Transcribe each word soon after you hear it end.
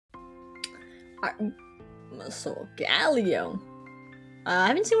Solgaleo. I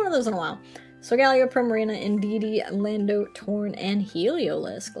haven't seen one of those in a while. Solgaleo, Primarina, Indeedee, Lando, Torn, and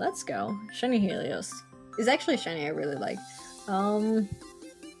Heliolisk. Let's go. Shiny Helios. Is actually shiny I really like.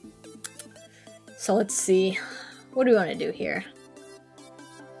 So let's see. What do we want to do here?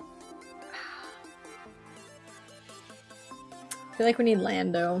 I feel like we need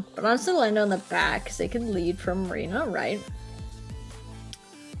Lando. But honestly, Lando in the back, because they could lead from Marina, right?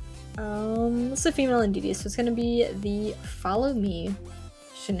 It's a female Indeedee, so it's gonna be the Follow Me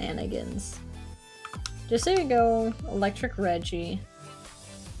shenanigans. Just so you go, Electric Reggie.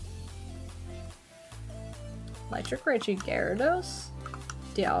 Electric Reggie, Gyarados,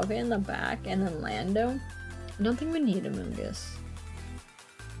 Dialga in the back, and then Lando. I don't think we need a Moongus.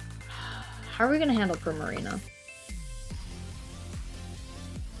 How are we gonna handle Primarina?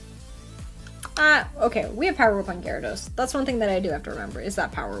 Okay, we have Power Whip on Gyarados. That's one thing that I do have to remember, is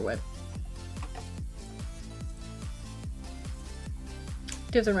that Power Whip.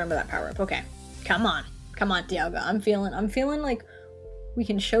 Do have to remember that Power Whip. Okay. Come on. Come on, Dialga. I'm feeling like we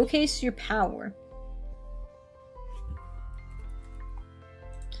can showcase your power.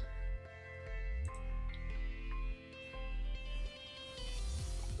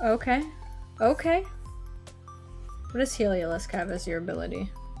 Okay. Okay. What does Heliolisk have as your ability?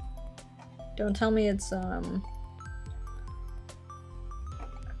 Don't tell me it's, okay,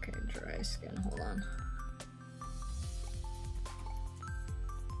 dry skin, hold on.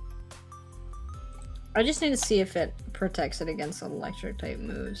 I just need to see if it protects it against electric type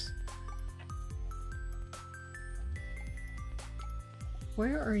moves.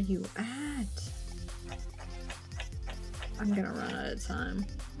 Where are you at? I'm gonna run out of time.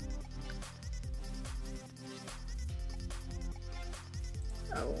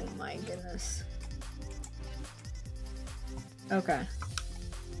 Oh my goodness. Okay.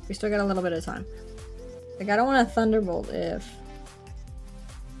 We still got a little bit of time. Like, I don't want to Thunderbolt if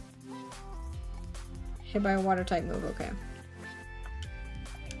hit by a water type move. Okay.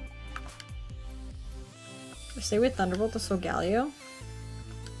 Say we Thunderbolt the Solgaleo.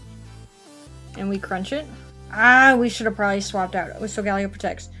 And we crunch it. Ah, we should have probably swapped out. With Solgaleo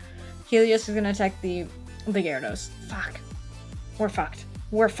protects. Helios is gonna attack the Gyarados. Fuck. We're fucked.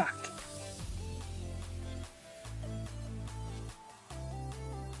 We're fucked.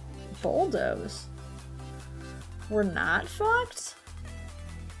 Bulldoze. We're not fucked?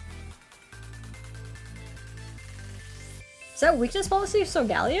 Is that weakness policy of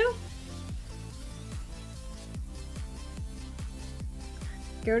Solgaleo?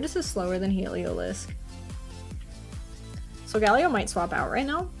 Gyarados is slower than Heliolisk. Solgaleo might swap out right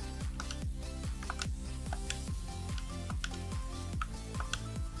now.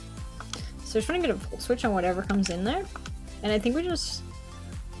 So just trying to get a Volt Switch on whatever comes in there. And I think we just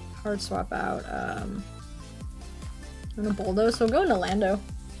hard swap out I'm gonna Bulldoze, so we'll go into Lando.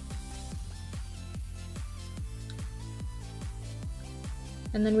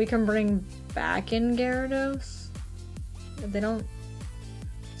 And then we can bring back in Gyarados. If they don't,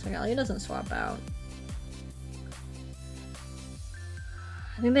 Solgaleo doesn't swap out.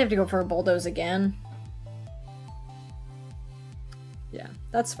 I think they have to go for a Bulldoze again. Yeah,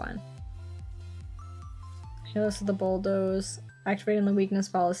 that's fine. Helios with the Bulldoze, activating the weakness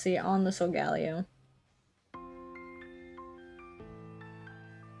policy on the Solgaleo.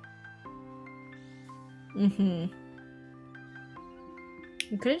 We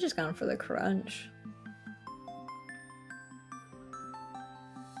could have just gone for the crunch.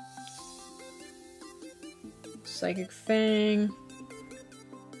 Psychic Fang.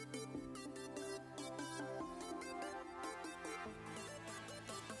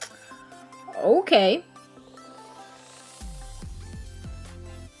 Okay.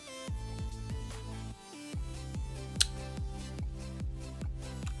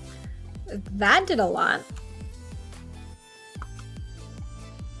 That did a lot.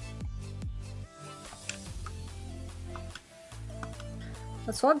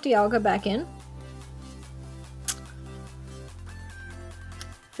 Let's swap Dialga back in.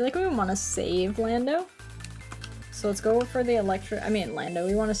 I feel like we want to save Lando. So let's go for the Lando.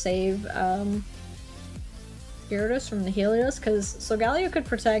 We want to save Gyarados from the Helios, because Solgaleo could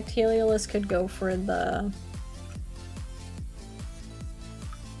protect, Helios could go for the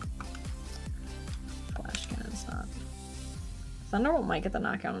Flash Cannon's not. Thunderbolt might get the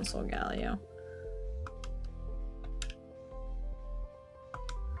knockout on Solgaleo.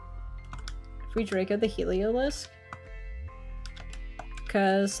 If we Draco the Heliolisk,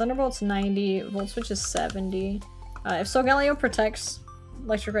 because Thunderbolt's 90, Volt Switch is 70. If Solgaleo protects,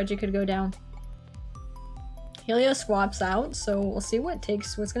 Electric Reggie could go down. Helios swaps out, so we'll see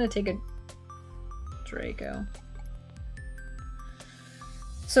what's gonna take a Draco.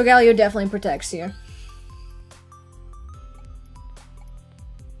 So Galio definitely protects you.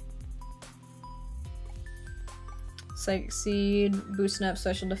 Psychic Seed, boosting up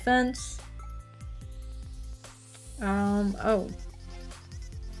special defense. Oh.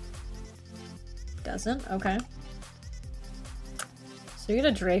 Doesn't? Okay. So you get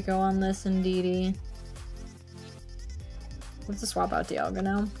a Draco on this, Indeedee. We have to swap out Dialga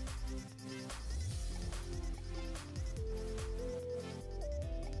now.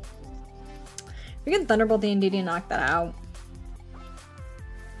 We can Thunderbolt the Indeedee and knock that out.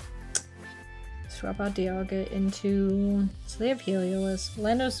 Swap out Dialga into... So they have Heliolisk.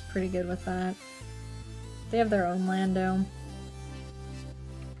 Lando's pretty good with that. They have their own Lando.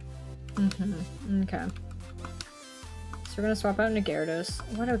 Okay. So we're gonna swap out into Gyarados.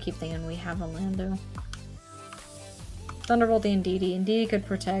 Why do I keep thinking we have a Lando? Thunderbolt the Indeedee. Indeedee could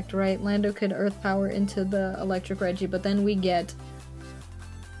protect, right? Lando could Earth Power into the Electric Reggie, but then we get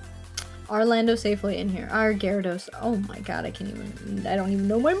our Lando safely in here. Our Gyarados. Oh my god, I don't even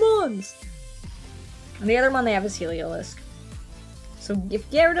know my mons! And the other one they have is Heliolisk. So if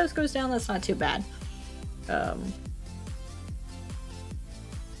Gyarados goes down, that's not too bad.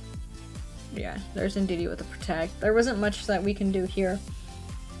 Yeah, there's Indeedee with the Protect. There wasn't much that we can do here.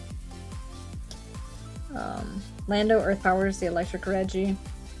 Lando Earth Powers the Electric Reggie.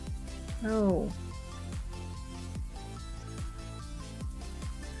 Oh.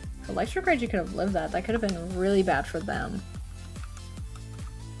 Electric Reggie could have lived that. That could have been really bad for them.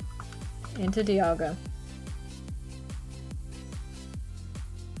 Into Dialga.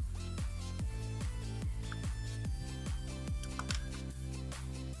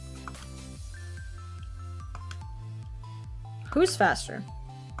 Who's faster?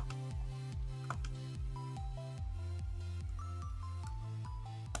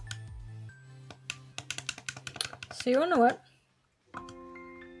 So you wanna know what?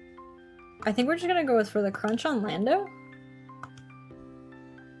 I think we're just gonna go for the crunch on Lando.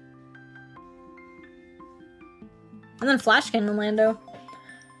 And then Flash Cannon Lando.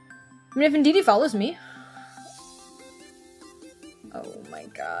 I mean, if Indeedee follows me. Oh my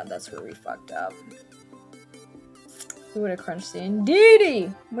god, that's where we fucked up. We would have crunched the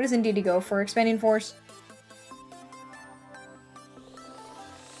Indeedee! What does Indeedee go for? Expanding Force?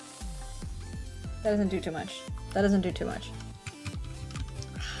 That doesn't do too much. That doesn't do too much.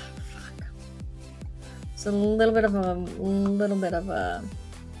 Fuck. It's a little bit of a...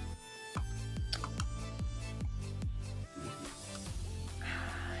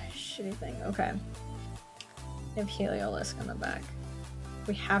 shitty thing. Okay. We have Heliolisk on the back.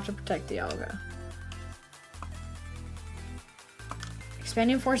 We have to protect Dialga.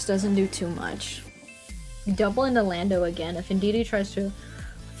 Expanding Force doesn't do too much. Double into Lando again. If Indeedee tries to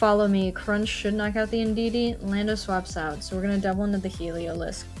follow me, Crunch should knock out the Indeedee. Lando swaps out, so we're gonna double into the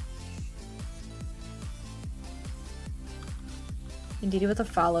Heliolisk. Indeedee with a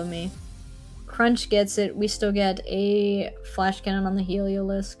follow me. Crunch gets it. We still get a Flash Cannon on the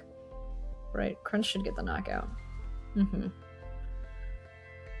Heliolisk. Right, Crunch should get the knockout.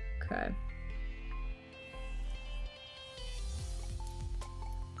 Okay.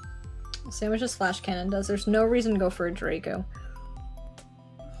 We'll see how much this Flash Cannon does. There's no reason to go for a Draco.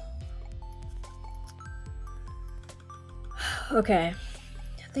 Okay.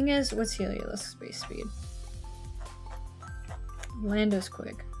 The thing is, what's Heliolisk base speed? Lando's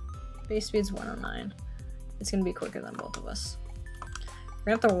quick. Base speed's 109. It's gonna be quicker than both of us.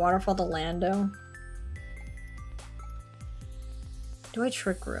 We're gonna have to waterfall to Lando. Do I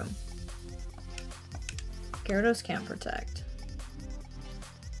Trick Room? Gyarados can't protect.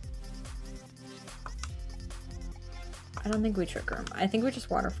 I don't think we Trick Room. I think we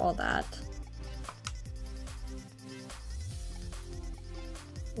just waterfall that.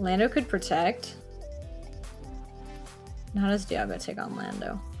 Lando could protect. And how does Dialga take on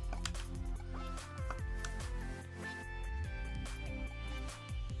Lando?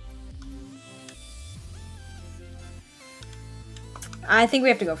 I think we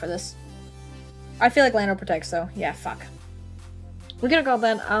have to go for this. I feel like Lando protects though. Yeah, fuck. We could have called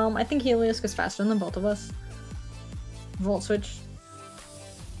that. I think Heliolisk is faster than both of us. Volt Switch.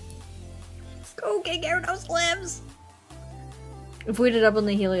 Let's go, okay, Gyarados lives! If we'd have doubled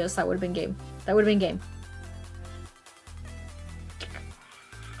the Helios, that would have been game. That would have been game.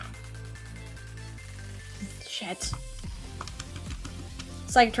 Shit.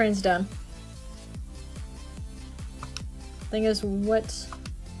 Psychic Train's done. Thing is, what...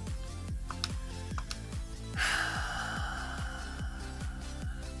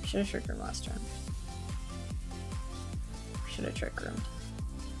 Should have Trick Room last turn. Should have Trick Roomed.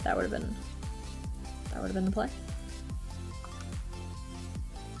 That would have been That would have been the play.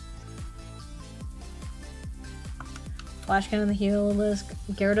 Flash cannon the Heliolisk.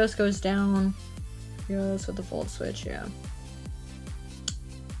 Gyarados goes down. Heliolisk with the Volt Switch, yeah.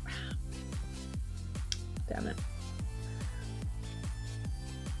 Damn it.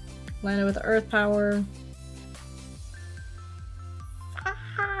 Landed with Earth Power.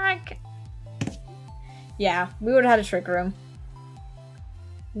 Fuck. Yeah, we would have had a Trick Room.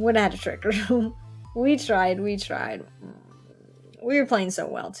 Would have had a Trick Room. We tried. We were playing so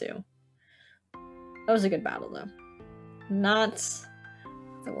well, too. That was a good battle, though. Not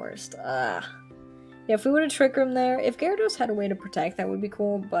the worst. Yeah, if we would have Trick Room there, if Gyarados had a way to protect, that would be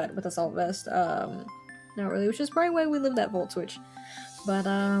cool, but with Assault Vest, not really, which is probably why we lived that Volt Switch. But,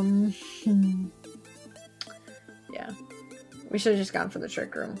 yeah. We should have just gone for the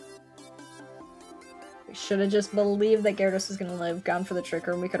Trick Room. We should have just believed that Gyarados was gonna live, gone for the Trick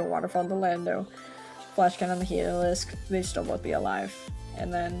Room. We could have Waterfalled the Lando, Flash Cannon on the Heliolisk. They'd still both be alive.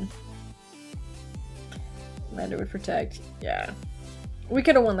 And then Lando would protect. Yeah. We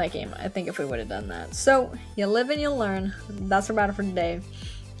could have won that game, I think, if we would have done that. So, you live and you learn. That's our battle for today.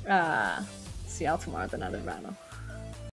 See y'all tomorrow with another battle.